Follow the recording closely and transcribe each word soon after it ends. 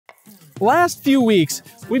last few weeks,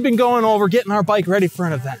 we've been going over getting our bike ready for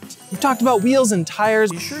an event. We've talked about wheels and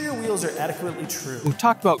tires. Be sure your wheels are adequately true. We've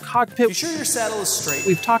talked about cockpit. Be sure your saddle is straight.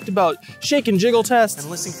 We've talked about shake and jiggle tests.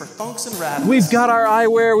 And listening for thunks and rattles. We've got our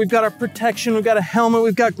eyewear, we've got our protection, we've got a helmet,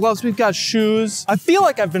 we've got gloves, we've got shoes. I feel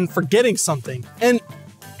like I've been forgetting something, and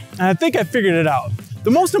I think I figured it out.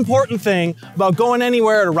 The most important thing about going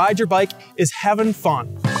anywhere to ride your bike is having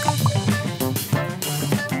fun.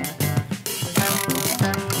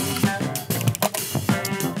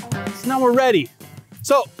 So now we're ready.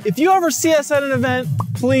 So if you ever see us at an event,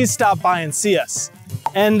 please stop by and see us.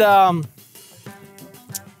 And I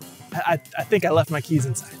think I left my keys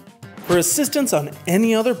inside. For assistance on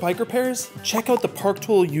any other bike repairs, check out the Park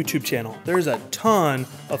Tool YouTube channel. There's a ton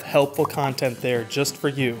of helpful content there just for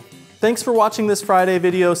you. Thanks for watching this Friday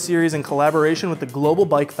video series in collaboration with the Global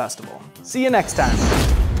Bike Festival. See you next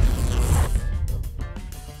time.